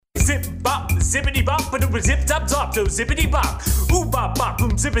zip bop, zippity bop, but it zip zop zop, do zippity bop. Ooh bop bop,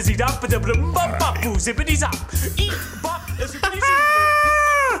 boom zippity dop, but bop bop, boo zippity zop. Eat bop, zippity zip.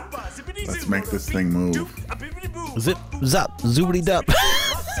 Let's make this thing move. Zip, zop, zoobity dup.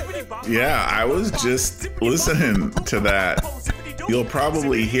 Yeah, I was just listening to that. You'll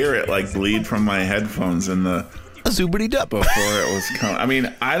probably hear it like bleed from my headphones in the Zoobity dup. before it was coming. I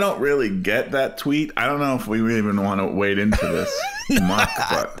mean, I don't really get that tweet. I don't know if we even want to wade into this much,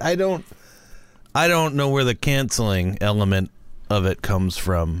 but I don't know where the canceling element of it comes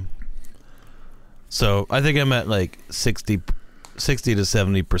from. So I think I'm at like 60 to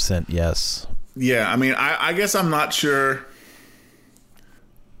 70% yes. yeah, I mean, I guess I'm not sure.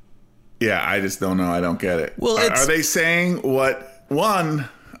 Yeah, I just don't know. I don't get it. Well, are they saying what? One,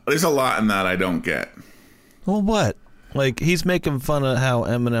 there's a lot in that I don't get. Well, what? Like, he's making fun of how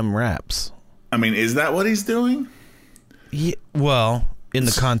Eminem raps. I mean, is that what he's doing? Yeah, well, in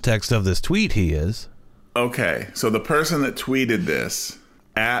the context of this tweet, he is. Okay, so the person that tweeted this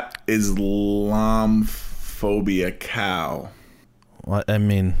at Islamophobia cow. Well, I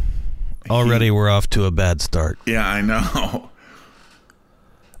mean, already we're off to a bad start. Yeah, I know.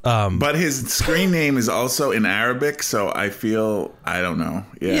 But his screen name is also in Arabic, so I feel, I don't know.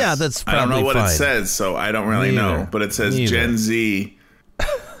 Yes. Yeah, that's probably I don't know what fine. it says, so I don't really know. But it says Neither. Gen Z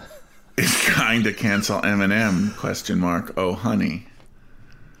is trying to cancel Eminem, ? Oh, honey.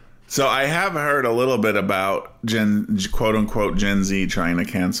 So I have heard a little bit about quote unquote Gen Z trying to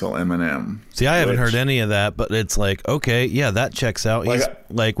cancel Eminem. See, I haven't heard any of that, but it's like, okay, yeah, that checks out. He's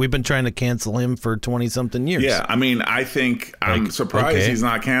like, we've been trying to cancel him for 20-something years. Yeah, I mean, I think I'm surprised okay. he's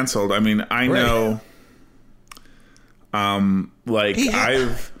not canceled. I mean, I know, I'm a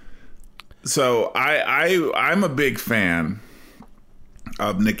big fan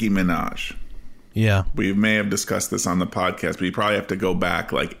of Nicki Minaj. Yeah. We may have discussed this on the podcast, but you probably have to go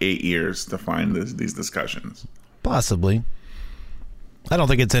back like 8 years to find these discussions. Possibly. I don't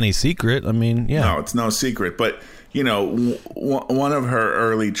think it's any secret. I mean, yeah. No, it's no secret. But, you know, one of her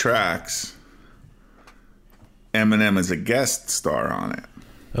early tracks, Eminem is a guest star on it.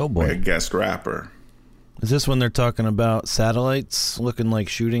 Oh, boy. Like a guest rapper. Is this when they're talking about satellites looking like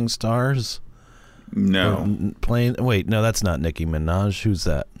shooting stars? No. Wait, no, that's not Nicki Minaj. Who's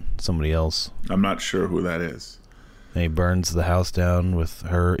that? Somebody else. I'm not sure who that is. And he burns the house down with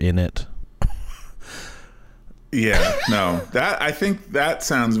her in it. Yeah, no. I think that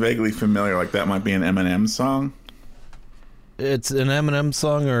sounds vaguely familiar. Like that might be an Eminem song. It's an Eminem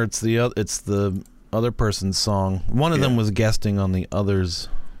song, or it's the other person's song. One of them was guesting on the other's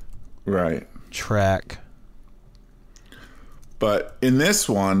track. But in this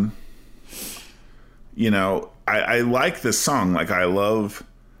one, you know, I like this song. Like, I love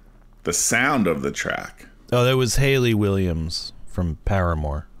the sound of the track. Oh, that was Hayley Williams from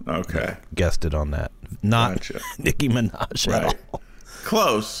Paramore. Okay. Guested on that. Not Nicki Minaj at all.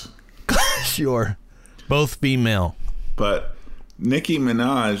 Close. Sure. Both female. But Nicki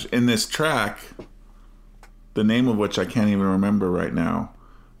Minaj in this track, the name of which I can't even remember right now,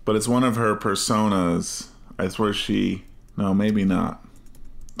 but it's one of her personas. It's where no, maybe not.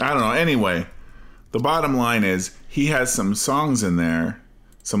 I don't know. Anyway, the bottom line is he has some songs in there,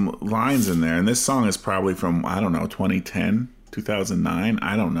 some lines in there, and this song is probably from, I don't know, 2010, 2009,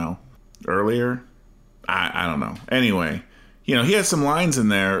 I don't know. Earlier? I don't know. Anyway, you know, he has some lines in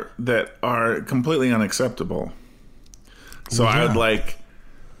there that are completely unacceptable. So I would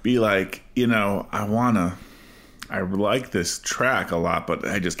be like, you know, I like this track a lot, but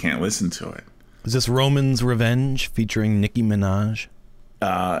I just can't listen to it. Is this Roman's Revenge featuring Nicki Minaj?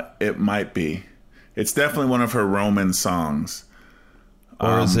 It might be. It's definitely one of her Roman songs.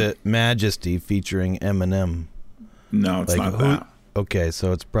 Or is it Majesty featuring Eminem? No, it's not that. Okay,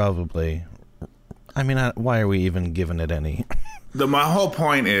 so it's probably... I mean, why are we even giving it any... My whole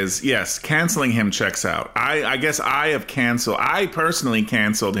point is, yes, canceling him checks out. I guess I personally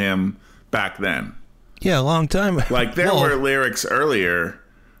canceled him back then. Yeah, a long time. Like, there were lyrics earlier...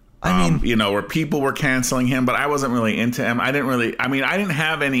 you know, where people were canceling him, but I wasn't really into him. I didn't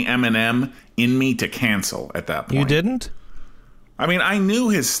have any Eminem in me to cancel at that point. You didn't? I mean, I knew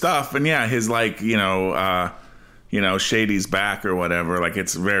his stuff, and yeah, his Shady's Back or whatever. Like,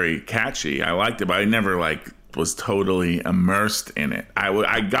 it's very catchy. I liked it, but I never was totally immersed in it.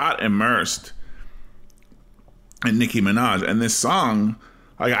 I got immersed in Nicki Minaj, and this song,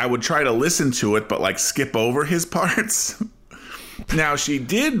 I would try to listen to it, but skip over his parts. Now, she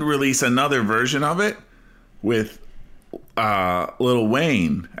did release another version of it with Lil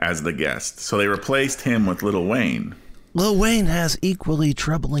Wayne as the guest. So they replaced him with Lil Wayne. Lil Wayne has equally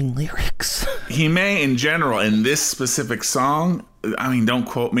troubling lyrics. He may, in general, in this specific song, I mean, don't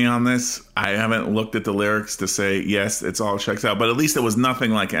quote me on this. I haven't looked at the lyrics to say, yes, it's all checks out. But at least it was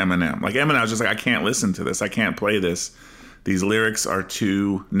nothing like Eminem. Like Eminem, I was just like, I can't listen to this. I can't play this. These lyrics are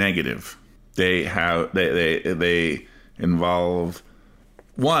too negative. They involve,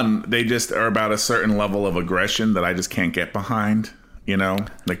 one, they just are about a certain level of aggression that I just can't get behind. You know?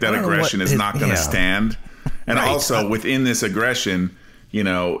 Like that aggression is not going to stand. And also, within this aggression, you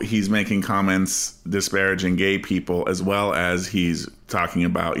know, he's making comments disparaging gay people as well as he's talking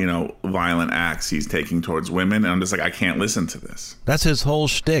about, you know, violent acts he's taking towards women. And I'm just like, I can't listen to this. That's his whole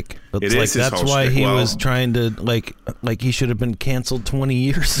shtick. It is his that's whole why shtick. he Well, was trying to, like he should have been canceled 20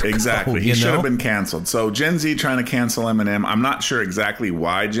 years ago. Exactly. He should have been canceled. So Gen Z trying to cancel Eminem. I'm not sure exactly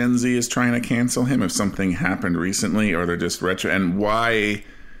why Gen Z is trying to cancel him, if something happened recently or they're just retro, and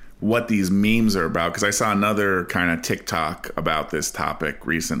what these memes are about, because I saw another kind of TikTok about this topic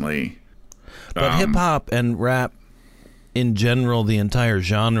recently. But hip-hop and rap in general, the entire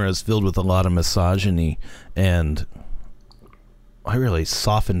genre is filled with a lot of misogyny, and I really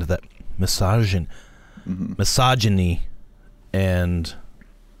softened that misogyny and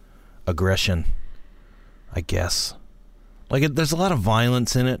aggression, I guess. Like, there's a lot of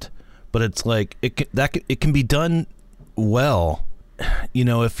violence in it, but it's like it can be done well. You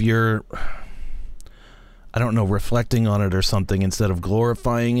know, if you're, I don't know, reflecting on it or something instead of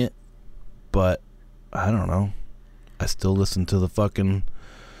glorifying it. But I don't know. I still listen to the fucking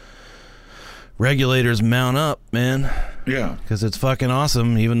Regulators mount up, man. Yeah. Because it's fucking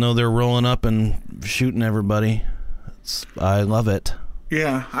awesome, even though they're rolling up and shooting everybody. I love it.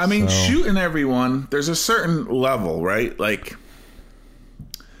 Yeah. I mean, shooting everyone, there's a certain level, right? Like,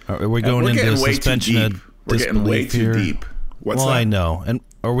 are we going into suspension of disbelief? We're getting way too deep. What's that? I know. And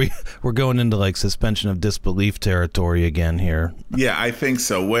we're going into like suspension of disbelief territory again here. Yeah, I think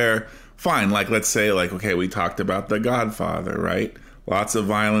so. Where, fine, like let's say like, okay, we talked about The Godfather, right? Lots of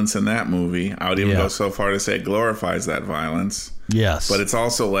violence in that movie. I would even go so far to say it glorifies that violence. Yes. But it's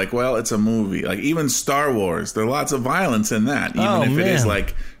also like, well, it's a movie. Like even Star Wars, there's lots of violence in that. Even if it is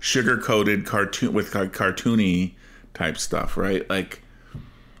like sugar-coated cartoon with cartoony type stuff, right? Like,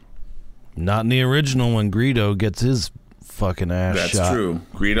 not in the original when Greedo gets his fucking ass shot. That's true.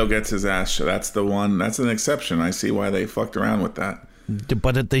 Greedo gets his ass shot. That's the one. That's an exception. I see why they fucked around with that.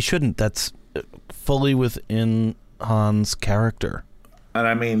 But they shouldn't. That's fully within Han's character. And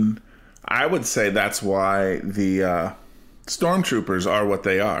I mean, I would say that's why the stormtroopers are what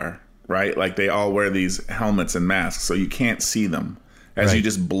they are, right? Like they all wear these helmets and masks, so you can't see them. As you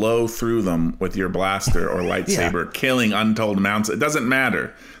just blow through them with your blaster or lightsaber, killing untold amounts. It doesn't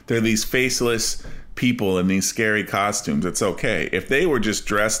matter. They're these faceless people in these scary costumes. It's okay. If they were just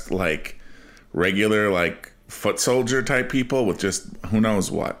dressed like regular, like foot soldier type people with just who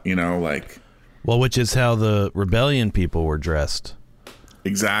knows what, you know, like. Well, which is how the rebellion people were dressed.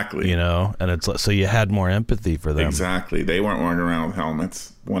 Exactly. You know, and it's so you had more empathy for them. Exactly. They weren't walking around with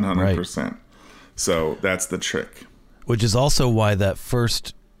helmets. 100%. Right. So that's the trick. Which is also why that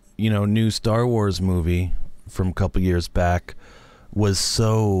first, you know, new Star Wars movie from a couple years back was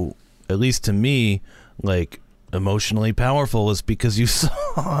so, at least to me, like emotionally powerful, is because you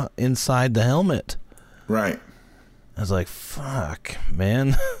saw inside the helmet. Right. I was like, fuck,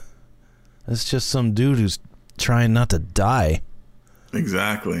 man. That's just some dude who's trying not to die.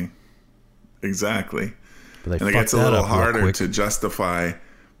 Exactly. Exactly. But and it gets a little harder to justify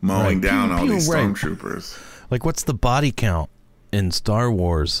mowing down all these stormtroopers. Like, what's the body count in Star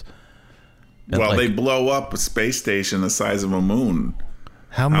Wars? And well, they blow up a space station the size of a moon.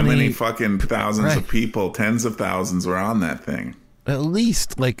 How many fucking thousands of people, tens of thousands were on that thing? At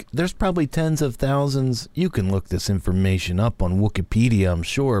least, like, there's probably tens of thousands. You can look this information up on Wikipedia, I'm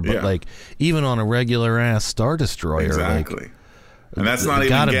sure. But, like, even on a regular-ass Star Destroyer. Exactly. Like, and that's not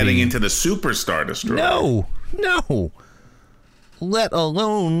even getting into the Super Star Destroyer. No. Let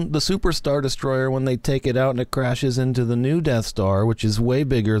alone the Super Star Destroyer when they take it out and it crashes into the new Death Star, which is way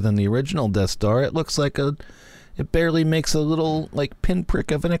bigger than the original Death Star. It looks like it barely makes a little, like,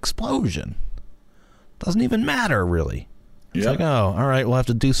 pinprick of an explosion. Doesn't even matter, really. It's like, oh, all right, we'll have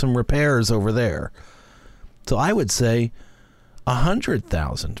to do some repairs over there. So I would say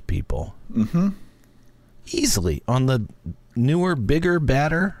 100,000 people. Mm-hmm. Easily on the newer, bigger,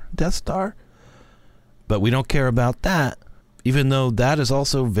 badder Death Star. But we don't care about that. Even though that is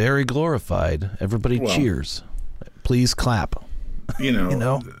also very glorified. Everybody cheers. Please clap. You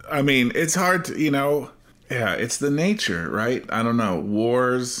know, I mean, it's hard to, it's the nature, right? I don't know.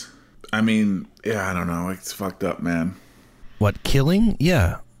 Wars. I mean, I don't know. It's fucked up, man. What, killing?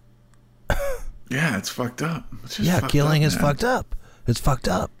 Yeah. Yeah, it's fucked up. It's just killing is fucked up. It's fucked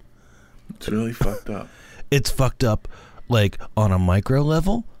up. It's really fucked up. It's fucked up like on a micro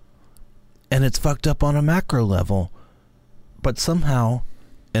level, and it's fucked up on a macro level. But somehow,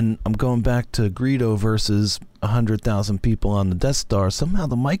 and I'm going back to Greedo versus 100,000 people on the Death Star, somehow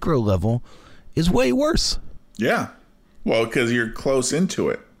the micro level is way worse. Yeah. Well, because you're close into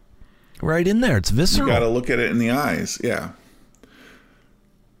it. Right in there. It's visceral. You got to look at it in the eyes. Yeah.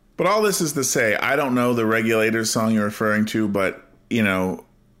 But all this is to say, I don't know the Regulators song you're referring to, but, you know,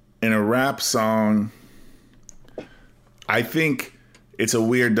 in a rap song, I think it's a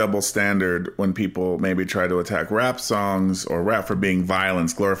weird double standard when people maybe try to attack rap songs or rap for being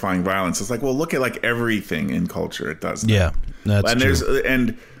violence, glorifying violence. It's like, well, look at like everything in culture. It does that. Yeah, that's true.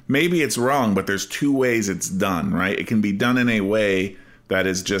 And maybe it's wrong, but there's two ways it's done, right? It can be done in a way that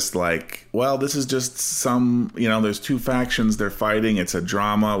is just like, well, this is just some, you know, there's two factions, they're fighting, it's a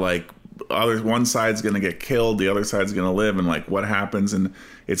drama, like one side's going to get killed, the other side's going to live, and like what happens, and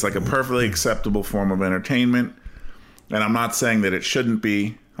it's like a perfectly acceptable form of entertainment. And I'm not saying that it shouldn't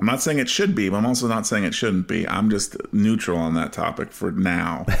be. I'm not saying it should be, but I'm also not saying it shouldn't be. I'm just neutral on that topic for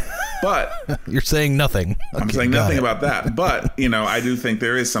now. But you're saying nothing. I'm saying nothing about that. But, you know, I do think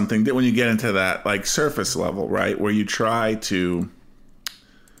there is something that when you get into that like surface level, right, where you try to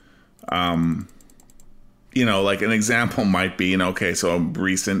you know, like an example might be, you know, okay, so a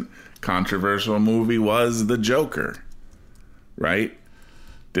recent controversial movie was The Joker, right?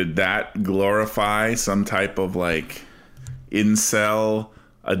 Did that glorify some type of like incel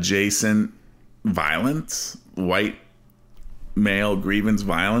adjacent violence, white male grievance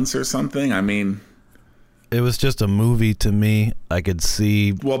violence or something? I mean, it was just a movie to me. I could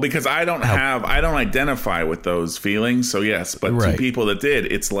see. Well, because I don't identify with those feelings. So yes, but to people that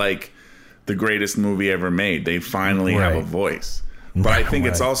did, it's like the greatest movie ever made. They finally have a voice. But I think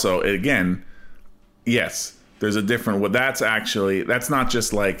it's also, again, yes, there's a different, that's not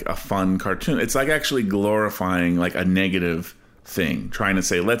just like a fun cartoon. It's like actually glorifying like a negative thing, trying to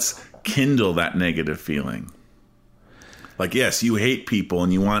say, let's kindle that negative feeling. Like, yes, you hate people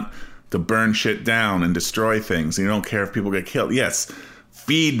and you want to burn shit down and destroy things, and you don't care if people get killed. Yes,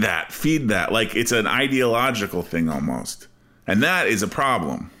 feed that. Like, it's an ideological thing almost. And that is a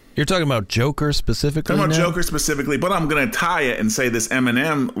problem. You're talking about Joker specifically? Joker specifically, but I'm going to tie it and say this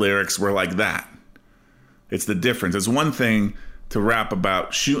Eminem lyrics were like that. It's the difference. It's one thing to rap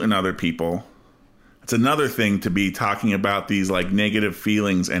about shooting other people. It's another thing to be talking about these like negative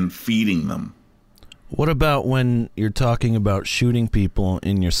feelings and feeding them. What about when you're talking about shooting people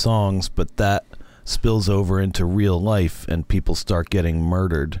in your songs, but that spills over into real life and people start getting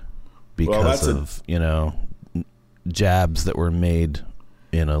murdered because of, you know, jabs that were made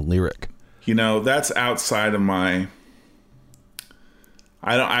in a lyric? You know, that's outside of my...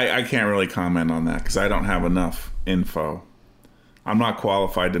 I can't really comment on that because I don't have enough info. I'm not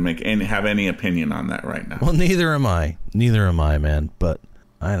qualified to have any opinion on that right now. Well, neither am I, man. But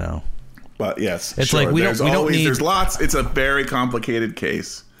I know. But yes, it's sure. Like we don't need. There's lots. It's a very complicated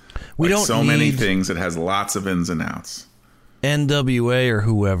case. We don't so many things. It has lots of ins and outs. NWA or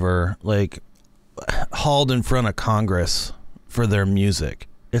whoever like hauled in front of Congress for their music.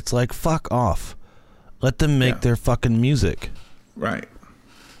 It's like, fuck off. Let them make their fucking music. Right.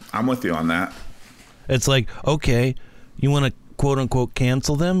 I'm with you on that. It's like, okay, you want to quote unquote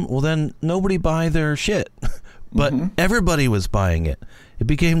cancel them? Well, then nobody buy their shit. But everybody was buying it. It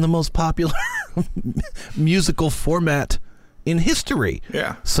became the most popular musical format in history.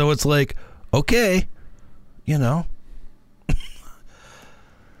 Yeah. So it's like, okay, you know.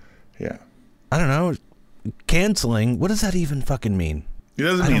 Yeah. I don't know. Canceling, what does that even fucking mean? It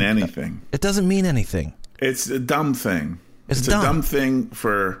doesn't mean anything. It doesn't mean anything. It's a dumb thing. It's a dumb thing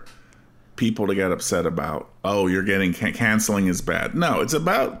for people to get upset about. Oh, you're getting canceling is bad. No, it's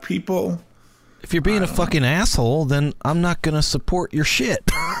about people. If you're being a fucking asshole, then I'm not going to support your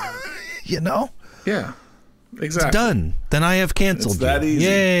shit. You know? Yeah. Exactly. It's done. Then I have canceled it's that easy.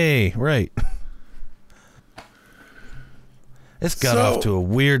 Yay. Right. It's got off to a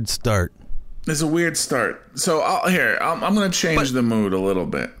weird start. It's a weird start. So I'm going to change the mood a little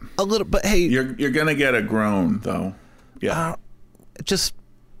bit. But hey, you're going to get a groan though. Yeah.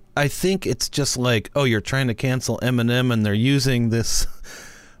 I think it's just like, oh, you're trying to cancel Eminem and they're using this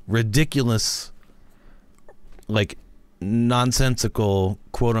ridiculous, like nonsensical,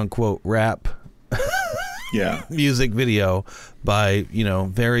 quote unquote rap music video by, you know,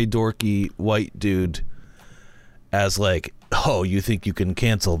 very dorky white dude as like, oh, you think you can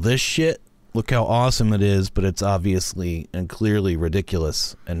cancel this shit? Look how awesome it is, but it's obviously and clearly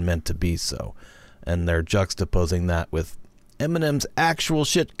ridiculous and meant to be so. And they're juxtaposing that with Eminem's actual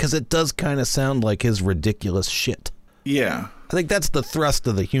shit because it does kind of sound like his ridiculous shit. Yeah. I think that's the thrust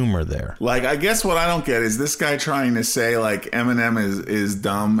of the humor there. Like, I guess what I don't get is this guy trying to say, like, Eminem is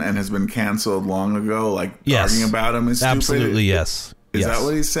dumb and has been canceled long ago. Like, Yes. talking about him is stupid. Absolutely, yes. Is Yes. that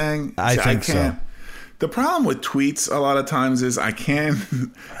what he's saying? I See, think so. The problem with tweets a lot of times is I can't,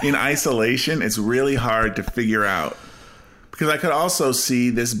 in isolation, it's really hard to figure out. Because I could also see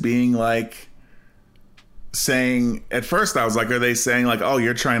this being like saying, at first I was like, are they saying like, oh,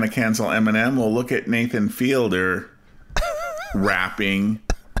 you're trying to cancel Eminem? Well, look at Nathan Fielder rapping.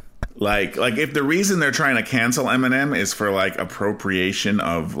 Like if the reason they're trying to cancel Eminem is for like appropriation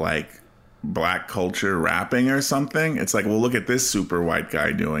of like black culture rapping or something, it's like, well, look at this super white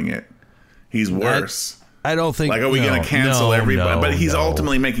guy doing it. He's worse. I don't think... Like, are we going to cancel everybody? No, but he's no.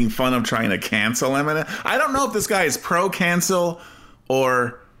 ultimately making fun of trying to cancel Eminem. I don't know if this guy is pro-cancel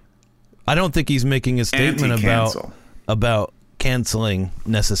or I don't think he's making a statement anti-cancel. about canceling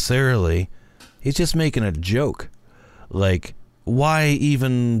necessarily. He's just making a joke. Like, why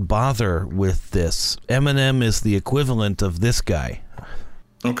even bother with this? Eminem is the equivalent of this guy.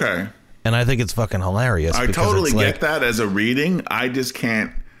 Okay. And I think it's fucking hilarious. I because totally it's get like, that as a reading. I just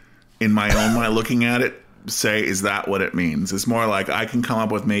can't, in my own mind, looking at it, say, is that what it means? It's more like I can come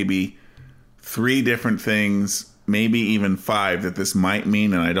up with maybe 3 different things, maybe even 5 that this might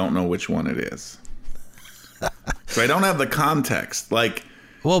mean, and I don't know which one it is. So I don't have the context. Like,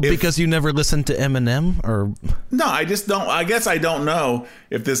 well, because you never listened to Eminem, or no, I just don't. I guess I don't know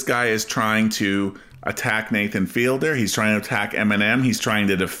if this guy is trying to attack Nathan Fielder. He's trying to attack Eminem. He's trying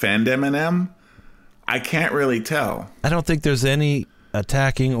to defend Eminem. I can't really tell. I don't think there's any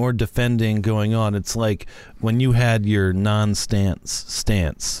attacking or defending going on. It's like when you had your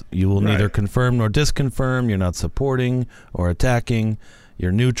stance. You will neither Right. confirm nor disconfirm. You're not supporting or attacking.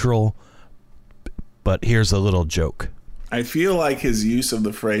 You're neutral. But here's a little joke. I feel like his use of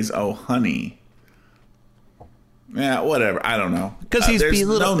the phrase "oh honey," yeah, whatever. I don't know. 'Cause he's there's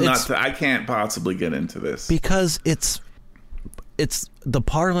belittle- no it's- I can't possibly get into this. Because it's the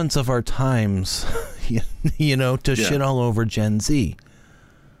parlance of our times, you know, to Yeah. shit all over Gen Z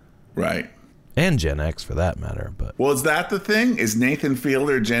Right. and Gen X for that matter. But Well, is that the thing? Is Nathan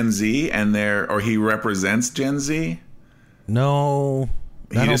Fielder Gen Z, and or he represents Gen Z? no,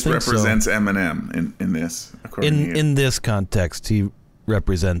 He I don't just think represents so. Eminem in this. According to you. In this context, he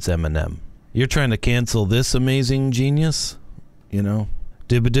represents Eminem. You're trying to cancel this amazing genius, you know?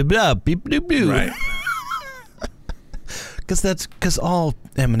 Right. Because all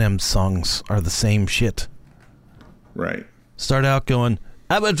Eminem songs are the same shit. Right. Start out going,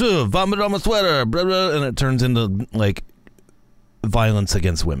 vomit on my sweater, blah, blah, and it turns into like violence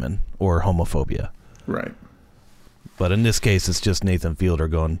against women or homophobia. Right. But in this case, it's just Nathan Fielder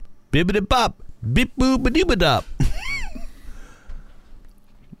going, bibbidi bop, bip boo ba dop.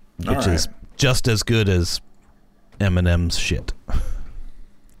 Which is just as good as Eminem's shit.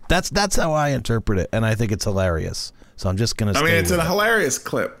 That's how I interpret it, and I think it's hilarious. So I'm just gonna. I mean, it's with a it. hilarious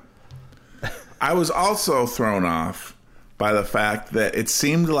clip. I was also thrown off by the fact that it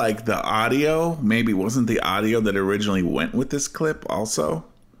seemed like the audio maybe wasn't the audio that originally went with this clip. Also,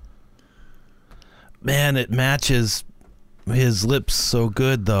 Man, it matches his lips so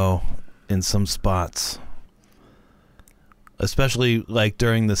good though in some spots. Especially like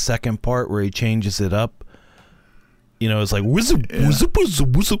during the second part where he changes it up. You know, it's like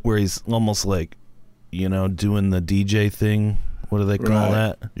whoop, where he's almost like, you know, doing the DJ thing. What do they call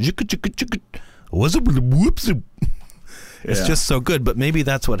Right. that? It's just so good, but maybe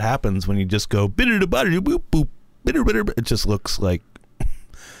that's what happens when you just go it just looks like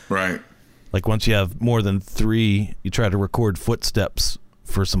right. once you have more than 3, you try to record footsteps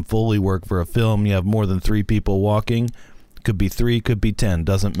for some Foley work for a film, you have more than 3 people walking. Could be 3, could be 10,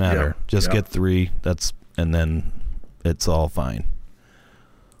 doesn't matter. Yeah, Just yeah. get 3, and then it's all fine.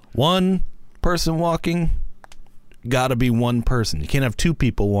 1 person walking, gotta be 1 person. You can't have 2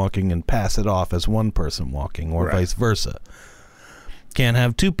 people walking and pass it off as 1 person walking, or Right. vice versa. Can't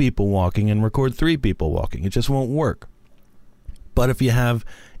have 2 people walking and record 3 people walking. It just won't work. But if you have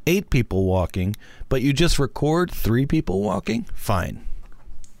 8 people walking, but you just record 3 people walking, fine.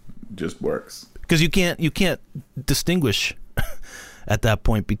 Just works. Because you can't distinguish at that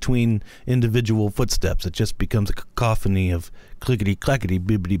point between individual footsteps. It just becomes a cacophony of clickety clackety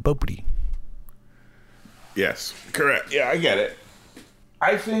bibbity boppity. Yes, correct. Yeah, I get it.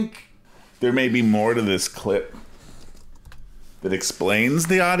 I think there may be more to this clip that explains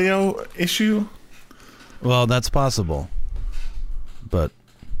the audio issue. Well, that's possible. But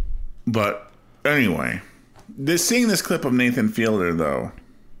anyway, seeing this clip of Nathan Fielder, though,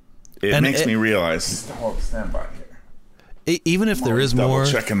 it makes me realize. Stand by here. even if there is more,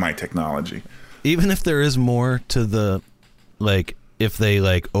 Double checking my technology. Even if there is more to the, like, if they,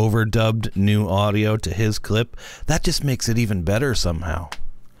 like, overdubbed new audio to his clip, that just makes it even better somehow.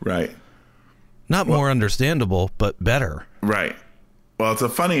 Right. Not more understandable, but better. Right. Well, it's a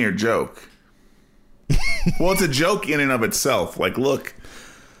funnier joke. Well, it's a joke in and of itself. Like, look,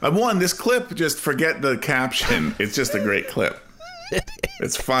 one, this clip, just forget the caption. It's just a great clip.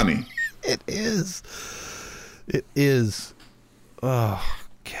 It's funny. It is. It is. Oh,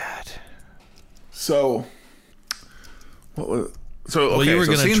 God. So, what was... So, okay, well, you were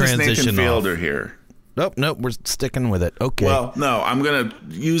so going to seeing this Nathan transition Fielder off. here. Nope, we're sticking with it. Okay. Well, no, I'm going to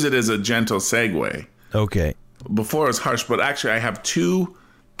use it as a gentle segue. Okay. Before it was harsh, but actually I have 2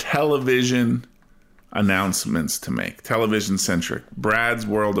 television announcements to make. Television-centric. Brad's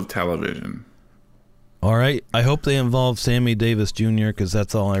World of Television. All right. I hope they involve Sammy Davis Jr. because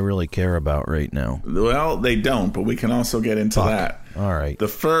that's all I really care about right now. Well, they don't, but we can also get into that. All right. The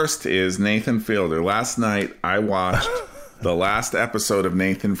first is Nathan Fielder. Last night, I watched the last episode of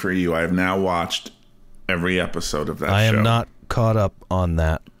Nathan For You. I have now watched every episode of that show. I am not caught up on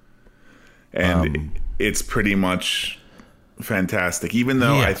that. And it's pretty much fantastic. Even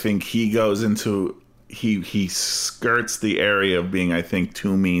though I think he goes into... He skirts the area of being, I think,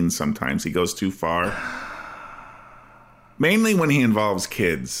 too mean sometimes. He goes too far. Mainly when he involves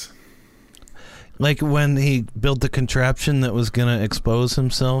kids. Like when he built the contraption that was going to expose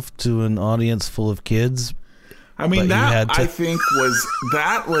himself to an audience full of kids. I mean, that I think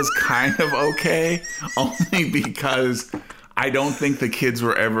was kind of okay. Only because I don't think the kids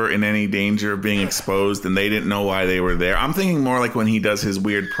were ever in any danger of being exposed and they didn't know why they were there. I'm thinking more like when he does his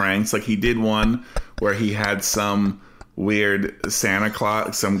weird pranks. Like he did one where he had some weird Santa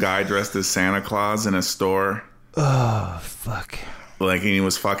Claus, some guy dressed as Santa Claus in a store. Oh, fuck. Like, and he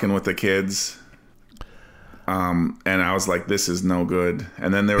was fucking with the kids. And I was like, this is no good.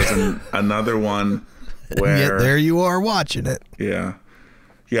 And then there was another one where... Yet there you are watching it. Yeah.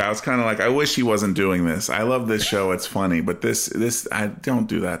 Yeah, I was kind of like, I wish he wasn't doing this. I love this show. It's funny. But this, I don't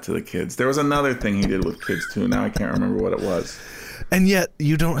do that to the kids. There was another thing he did with kids, too. Now I can't remember what it was. And yet,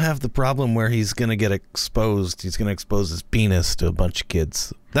 you don't have the problem where he's going to get exposed. He's going to expose his penis to a bunch of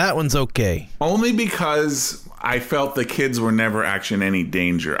kids. That one's okay. Only because I felt the kids were never actually in any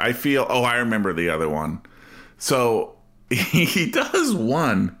danger. I feel... Oh, I remember the other one. So, he does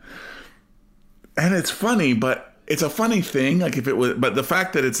one. And it's funny, but it's a funny thing. Like, if it was... But the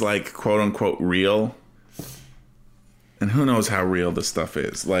fact that it's, like, quote-unquote real... And who knows how real this stuff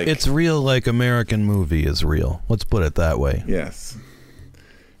is. Like, it's real like American Movie is real. Let's put it that way. Yes.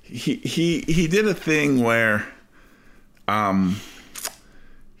 He did a thing where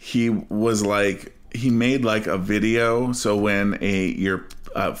he was like, he made like a video, so when your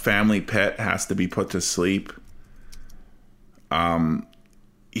family pet has to be put to sleep,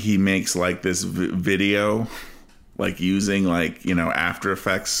 he makes like this video, like using like, you know, After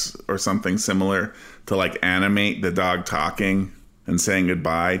Effects or something similar to like animate the dog talking and saying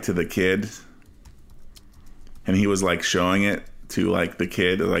goodbye to the kid. And he was like showing it to like the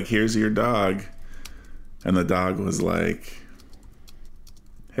kid, like, here's your dog. And the dog was like,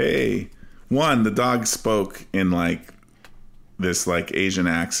 hey. One, the dog spoke in like this like Asian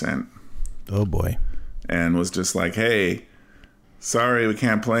accent. Oh boy. And was just like, hey, sorry we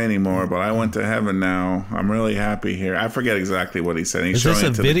can't play anymore, but I went to heaven now. I'm really happy here. I forget exactly what he said. He's showing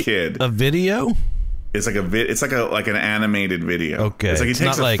it to the kid. A video? It's like it's like an animated video. Okay. It's like he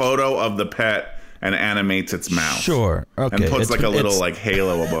takes a like... photo of the pet and animates its mouth. Sure. Okay. And puts like a little like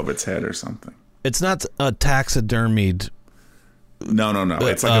halo above its head or something. It's not a taxidermied. No.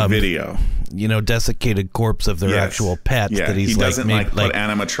 It's like a video. You know, desiccated corpse of their actual pet that he's he doesn't like put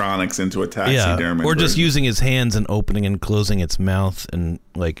animatronics into a taxidermy. Or just using his hands and opening and closing its mouth and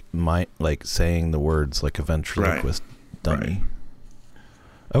like saying the words like a ventriloquist dummy.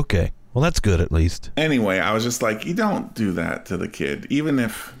 Right. Okay. Well, that's good at least. Anyway, I was just like, you don't do that to the kid, even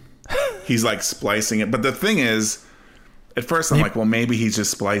if he's like splicing it. But the thing is, at first I'm like, well, maybe he's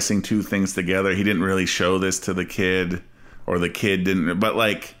just splicing two things together. He didn't really show this to the kid, or the kid didn't. But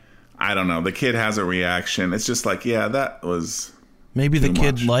like, I don't know. The kid has a reaction. It's just like, yeah, that was maybe the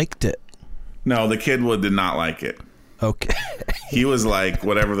kid liked it. No, the kid did not like it. Okay. He was like,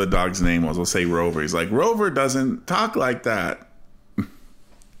 whatever the dog's name was, we'll say Rover. He's like, Rover doesn't talk like that.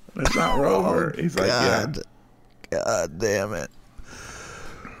 It's not Rover. He's like, yeah. God damn it.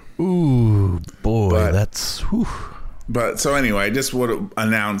 Ooh, boy, that's... Whew. But, so anyway, I just would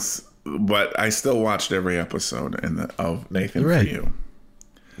announce, but I still watched every episode of Nathan For You.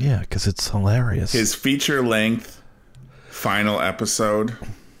 Yeah, because it's hilarious. His feature-length final episode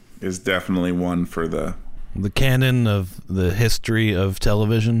is definitely one for the canon of the history of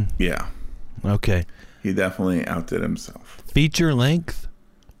television. Yeah. Okay. He definitely outdid himself. Feature length?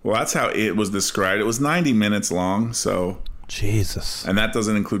 Well, that's how it was described. It was 90 minutes long, so... Jesus. And that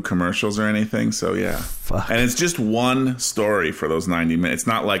doesn't include commercials or anything, so yeah. Fuck. And it's just one story for those 90 minutes. It's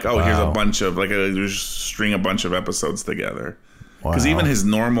not like, oh, here's a bunch of... just string a bunch of episodes together. Because even his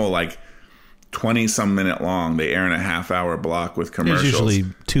normal, 20-some minute long, they air in a half-hour block with commercials. There's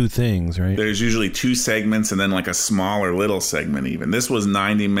usually two things, right? There's usually two segments and then a smaller little segment even. This was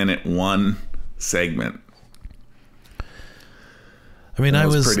 90-minute one segment. I mean, I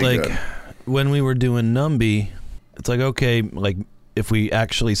was good. when we were doing Numby, it's okay, if we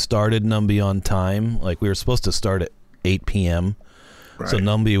actually started Numby on time, we were supposed to start at 8 p.m. Right. So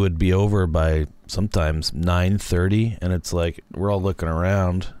Numby would be over by sometimes 9:30, and it's we're all looking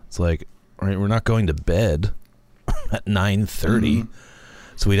around. It's all right, we're not going to bed at 9:30,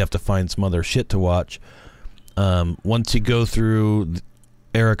 so we'd have to find some other shit to watch. Once you go through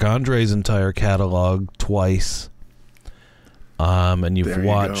Eric Andre's entire catalog twice, and you've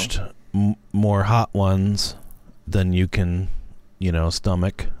watched more hot ones than you can,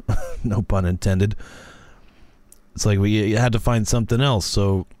 stomach, no pun intended. It's we had to find something else,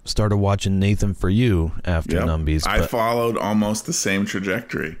 so started watching Nathan For You after Numbies. I followed almost the same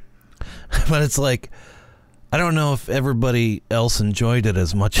trajectory. But it's I don't know if everybody else enjoyed it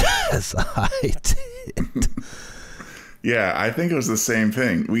as much as I did. Yeah, I think it was the same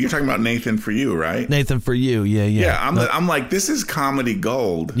thing. Well, you're talking about Nathan For You, right? Nathan For You, yeah. Yeah, I'm this is comedy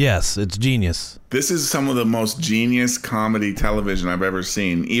gold. Yes, it's genius. This is some of the most genius comedy television I've ever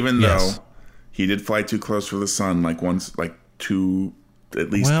seen, even though he did fly too close for the sun once, two, at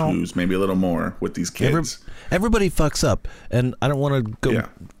least twos, maybe a little more with these kids. Everybody fucks up, and I don't want to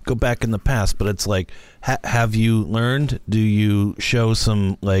go back in the past, but it's have you learned? Do you show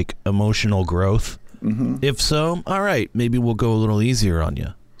some emotional growth? Mm-hmm. If so, all right, maybe we'll go a little easier on you.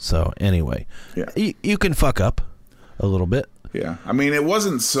 So anyway, you can fuck up a little bit. Yeah, I mean, it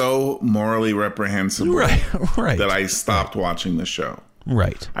wasn't so morally reprehensible right. that I stopped watching the show.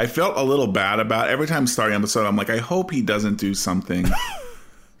 Right. I felt a little bad about it. Every time starting an episode, I'm I hope he doesn't do something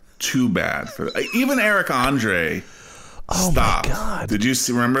too bad. Even Eric Andre stopped. My God. Did you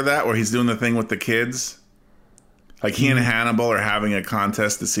remember that, where he's doing the thing with the kids? He and Hannibal are having a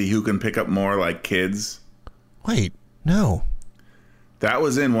contest to see who can pick up more kids. Wait, no. That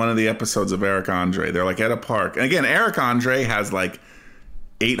was in one of the episodes of Eric Andre. They're at a park. And again, Eric Andre has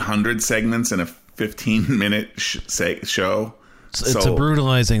 800 segments in a 15-minute show. It's a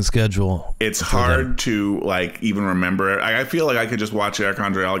brutalizing schedule. It's hard to even remember it. I feel I could just watch Eric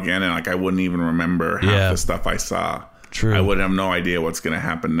Andre all again and I wouldn't even remember half the stuff I saw. True. I would have no idea what's going to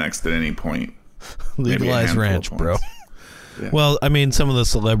happen next at any point. Legalized Ranch, bro. Yeah. Well, I mean, some of the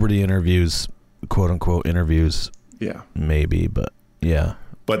celebrity interviews, quote unquote interviews, maybe, but yeah.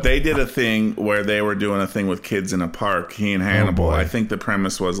 But they did a thing where they were doing a thing with kids in a park. He and Hannibal. I think the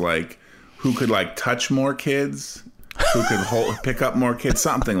premise was who could touch more kids, who could pick up more kids,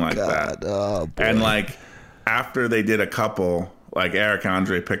 something like that. Oh, boy. And after they did a couple, Eric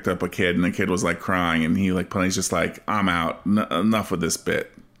Andre picked up a kid and the kid was crying and he's just I'm out. Enough with this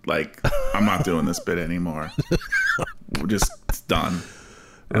bit. I'm not doing this bit anymore. We're just it's done.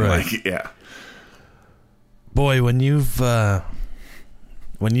 And right. Boy, when you've gone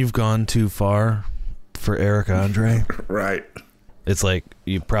too far for Eric Andre, right? It's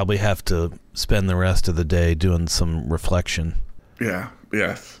you probably have to spend the rest of the day doing some reflection. Yeah.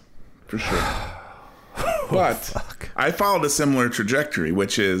 Yes. For sure. But I followed a similar trajectory,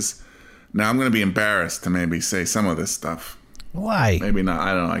 which is now I'm going to be embarrassed to maybe say some of this stuff. Why? Maybe not.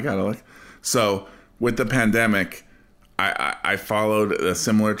 I don't know. I gotta look. So with the pandemic, I followed a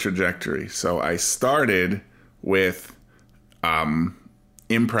similar trajectory. So I started with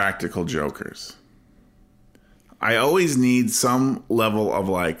Impractical Jokers. I always need some level of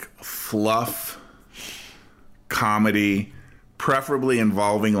fluff comedy, preferably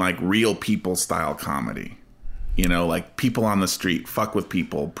involving real people style comedy. People on the street, fuck with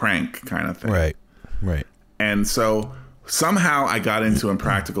people, prank kind of thing. Right. And so somehow I got into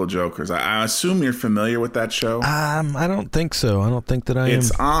Impractical Jokers. I assume you're familiar with that show? I don't think so. I don't think that I am.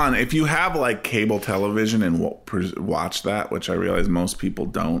 It's on. If you have cable television and watch that, which I realize most people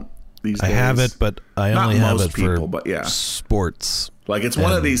don't these days. I have it, but I only have it for sports. It's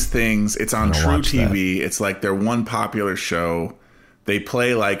one of these things. It's on True TV. That. It's their one popular show. They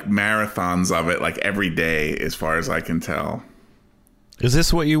play marathons of it every day, as far as I can tell. Is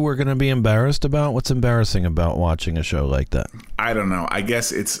this what you were going to be embarrassed about? What's embarrassing about watching a show like that? I don't know. I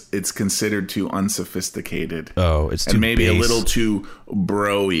guess it's considered too unsophisticated. Oh, it's too maybe base. A little too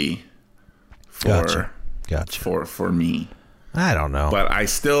bro-y Gotcha. for me. I don't know. But I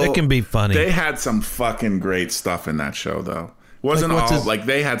still... It can be funny. They had some fucking great stuff in that show, though. It wasn't like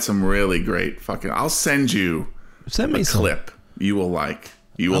they had some really great fucking... I'll send you a clip you will like.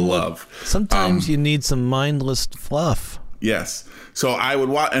 You will love. Sometimes you need some mindless fluff. Yes. So I would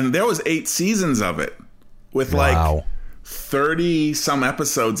watch... And there was 8 seasons of it. With like 30 some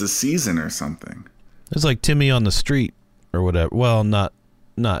episodes a season or something. It's like Timmy on the Street or whatever. Well, not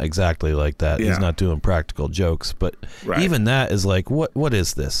exactly like that. Yeah. He's not doing practical jokes, but even that is like, what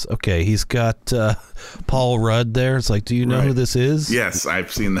is this? Okay, he's got Paul Rudd there. It's like, do you know who this is? Yes,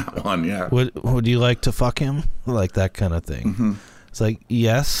 I've seen that one. Yeah. Would you like to fuck him? Like that kind of thing. Mm-hmm. It's like,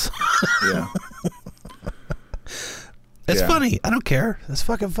 yes. Yeah. It's funny. I don't care. It's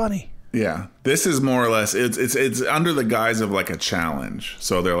fucking funny. Yeah, this is more or less it's under the guise of like a challenge.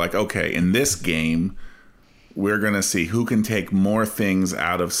 So they're like, okay, in this game, we're gonna see who can take more things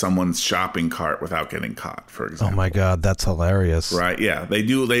out of someone's shopping cart without getting caught. For example. Oh my God, that's hilarious! Right? Yeah, they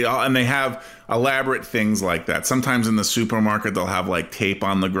do. They have elaborate things like that. Sometimes in the supermarket, they'll have like tape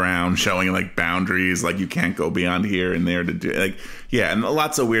on the ground showing like boundaries, like you can't go beyond here and there to do like and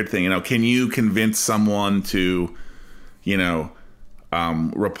lots of weird things. You know, can you convince someone to,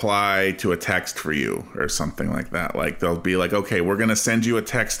 reply to a text for you or something like that? Like they'll be like, okay, we're going to send you a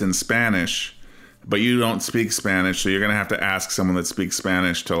text in Spanish, but you don't speak Spanish. So you're going to have to ask someone that speaks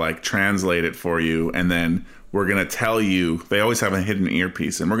Spanish to like translate it for you. And then we're going to tell you, they always have a hidden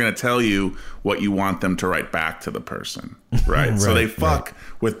earpiece, and we're going to tell you what you want them to write back to the person. Right. So they fuck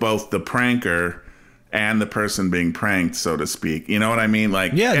with both the pranker and the person being pranked, so to speak. You know what I mean?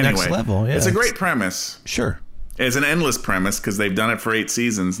 Like, anyway, next level. Yeah, it's a great premise. Sure. It's an endless premise because they've done it for 8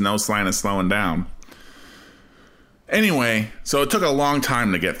 seasons. No sign of slowing down. Anyway, so it took a long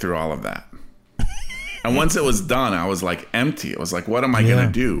time to get through all of that. And once it was done, I was like empty. It was like, what am I going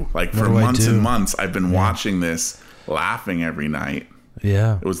to do? Like for months and months, I've been watching this, laughing every night.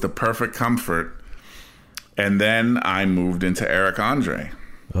 Yeah. It was the perfect comfort. And then I moved into Eric Andre.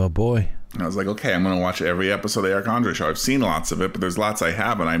 Oh, boy. And I was like, okay, I'm going to watch every episode of the Eric Andre show. I've seen lots of it, but there's lots I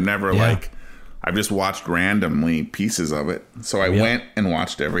haven't. I've never I've just watched randomly pieces of it. So I went and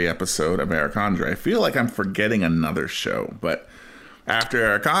watched every episode of Eric Andre. I feel like I'm forgetting another show. But after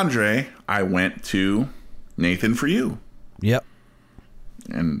Eric Andre, I went to Nathan For You. Yep.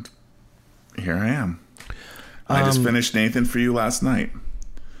 And here I am. I just finished Nathan For You last night.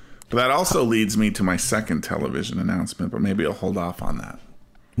 But that also leads me to my second television announcement. But maybe I'll hold off on that.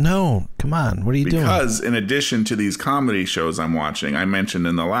 No, come on. What are you doing? Because in addition to these comedy shows I'm watching, I mentioned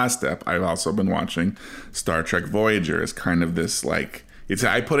in the last step, I've also been watching Star Trek Voyager as kind of this like,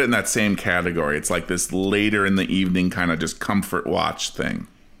 I put it in that same category. It's like this later in the evening kind of just comfort watch thing.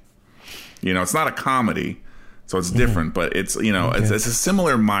 It's not a comedy, so it's different, but it's, it's a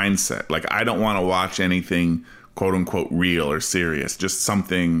similar mindset. Like I don't want to watch anything quote unquote real or serious, just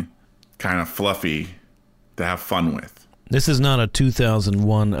something kind of fluffy to have fun with. This is not a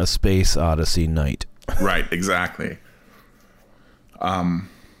 2001 A Space Odyssey night. Right, exactly.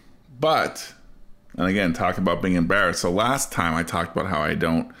 But, and again, talk about being embarrassed. So last time I talked about how I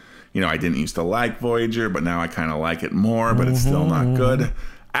didn't used to like Voyager, but now I kind of like it more, but it's still not good.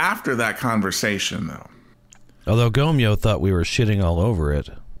 After that conversation, though. Although Gomeo thought we were shitting all over it.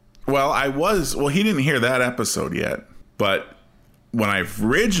 Well, he didn't hear that episode yet, but when I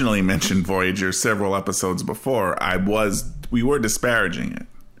originally mentioned Voyager several episodes before, we were disparaging it.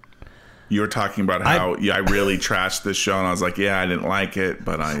 You were talking about how I really trashed this show, and I was like, I didn't like it,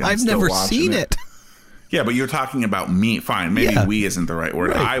 but I've never seen it. Yeah, but you're talking about me. Fine, maybe we isn't the right word.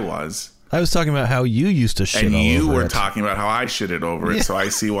 Right. I was talking about how you used to shit all over it. And you were talking about how I shitted over it, so I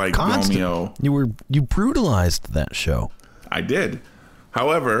see why Gomeo... You brutalized that show. I did.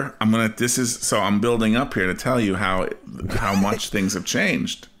 However, I'm building up here to tell you how much things have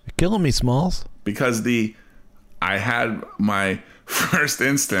changed. You're killing me, Smalls. Because I had my first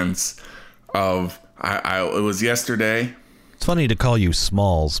instance of it was yesterday. It's funny to call you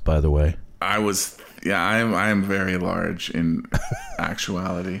Smalls, by the way. I am very large in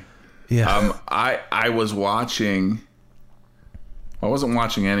actuality. Yeah. I was watching. I wasn't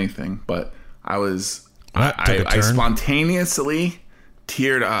watching anything, but I spontaneously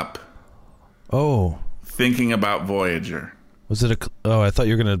teared up. Oh. Thinking about Voyager. Was it I thought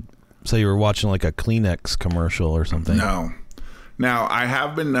you were going to say you were watching like a Kleenex commercial or something. No. Now, I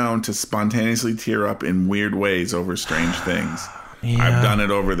have been known to spontaneously tear up in weird ways over strange things. Yeah. I've done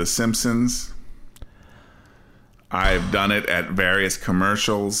it over The Simpsons. I've done it at various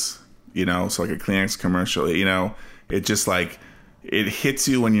commercials, so like a Kleenex commercial, it just like, it hits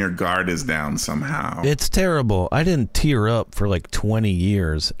you when your guard is down somehow. It's terrible. I didn't tear up for like 20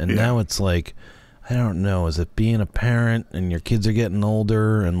 years, and now it's like I don't know. Is it being a parent and your kids are getting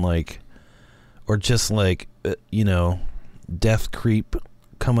older and like, or just like, death creep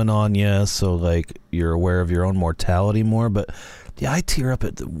coming on you, so like you're aware of your own mortality more? But yeah, I tear up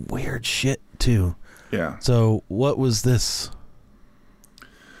at the weird shit too. Yeah. So what was this?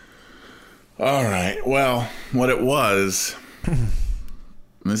 All right. Well, what it was,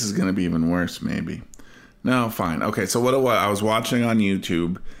 this is going to be even worse, maybe. No, fine. Okay, so what it was, I was watching on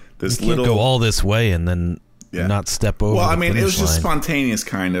YouTube this You can't go all this way and then not step over. Well, I the mean, it was finish just line. spontaneous,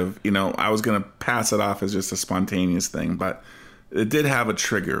 kind of. I was going to pass it off as just a spontaneous thing, but it did have a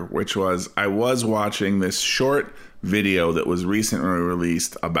trigger, which was I was watching this short video that was recently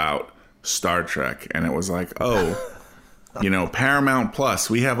released about Star Trek, and it was like, Paramount Plus,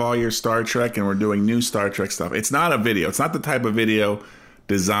 we have all your Star Trek, and we're doing new Star Trek stuff. It's not a video. It's not the type of video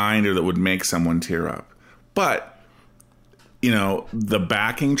designed or that would make someone tear up. But the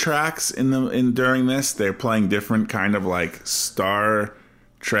backing tracks during this, they're playing different kind of like Star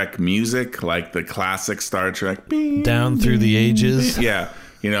Trek music, like the classic Star Trek. Down through the ages. Yeah.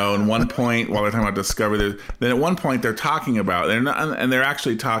 In one point while they're talking about Discovery, then at one point they're talking about, they're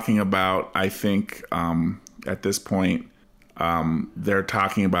actually talking about, I think at this point, they're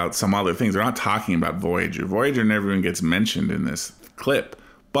talking about some other things. They're not talking about Voyager. Voyager never even gets mentioned in this clip.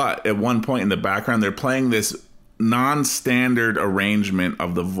 But at one point in the background, they're playing this non-standard arrangement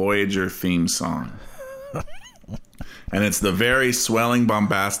of the Voyager theme song. And it's the very swelling,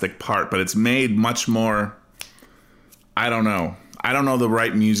 bombastic part, but it's made much more, I don't know the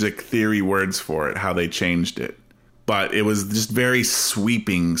right music theory words for it, how they changed it. But it was just very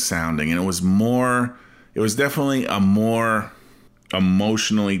sweeping sounding, and it was definitely a more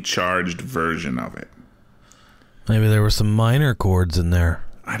emotionally charged version of it. Maybe there were some minor chords in there.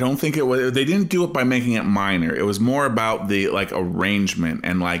 I don't think it was. They didn't do it by making it minor. It was more about the like arrangement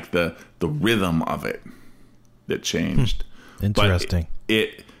and like the rhythm of it that changed. Interesting. But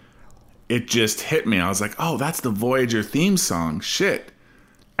it just hit me. I was like, oh, that's the Voyager theme song. Shit.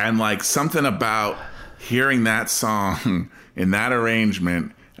 And like something about hearing that song in that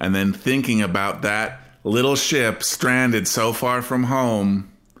arrangement and then thinking about that little ship stranded so far from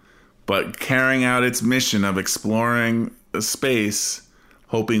home, but carrying out its mission of exploring space,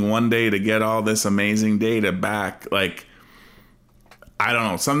 hoping one day to get all this amazing data back. Like, I don't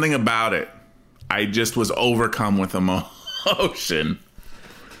know, something about it. I just was overcome with emotion.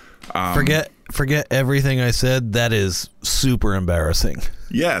 Forget everything I said. That is super embarrassing.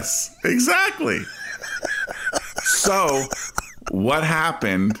 Yes, exactly. So, what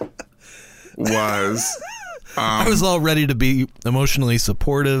happened was... I was all ready to be emotionally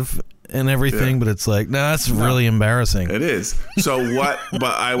supportive and everything, but it's like, that's really embarrassing. It is. So what,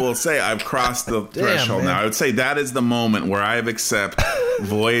 but I will say I've crossed the threshold now. I would say that is the moment where I have accepted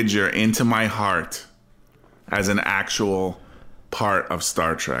Voyager into my heart as an actual part of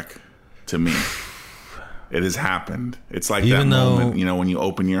Star Trek to me. It has happened. It's like even that moment, when you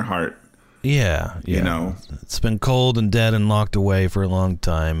open your heart. Yeah. It's been cold and dead and locked away for a long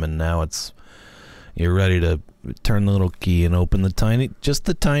time, and now you're ready to turn the little key and open the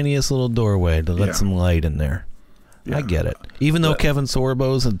tiniest little doorway to let some light in there. Yeah. I get it. Even though Kevin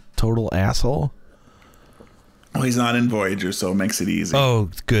Sorbo's a total asshole. Well, he's not in Voyager, so it makes it easy.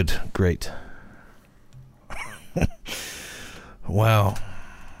 Oh, good. Great. Wow.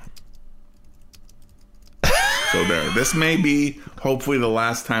 So there. This may be hopefully the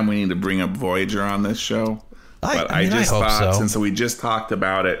last time we need to bring up Voyager on this show. But I just thought, since we just talked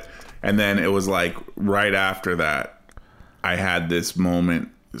about it, and then it was like right after that, I had this moment,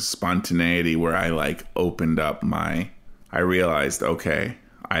 spontaneity, where I like opened up I realized, okay,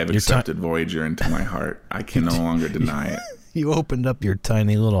 I have accepted Voyager into my heart. I can no longer deny it. You opened up your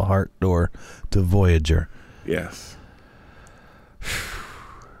tiny little heart door to Voyager. Yes.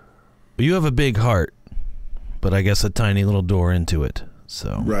 You have a big heart, but I guess a tiny little door into it.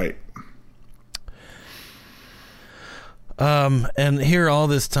 So right. And here all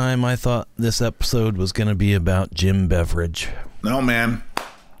this time, I thought this episode was going to be about Jim Beveridge. No, man.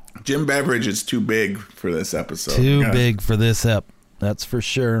 Jim Beveridge is too big for this episode. Too big for this ep. That's for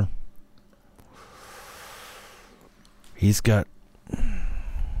sure. He's got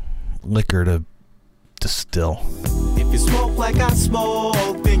liquor to distill. If you smoke like I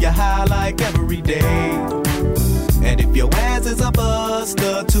smoke, then you're high like every day. And if your ass is a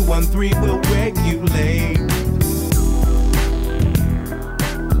buster, 213 will regulate.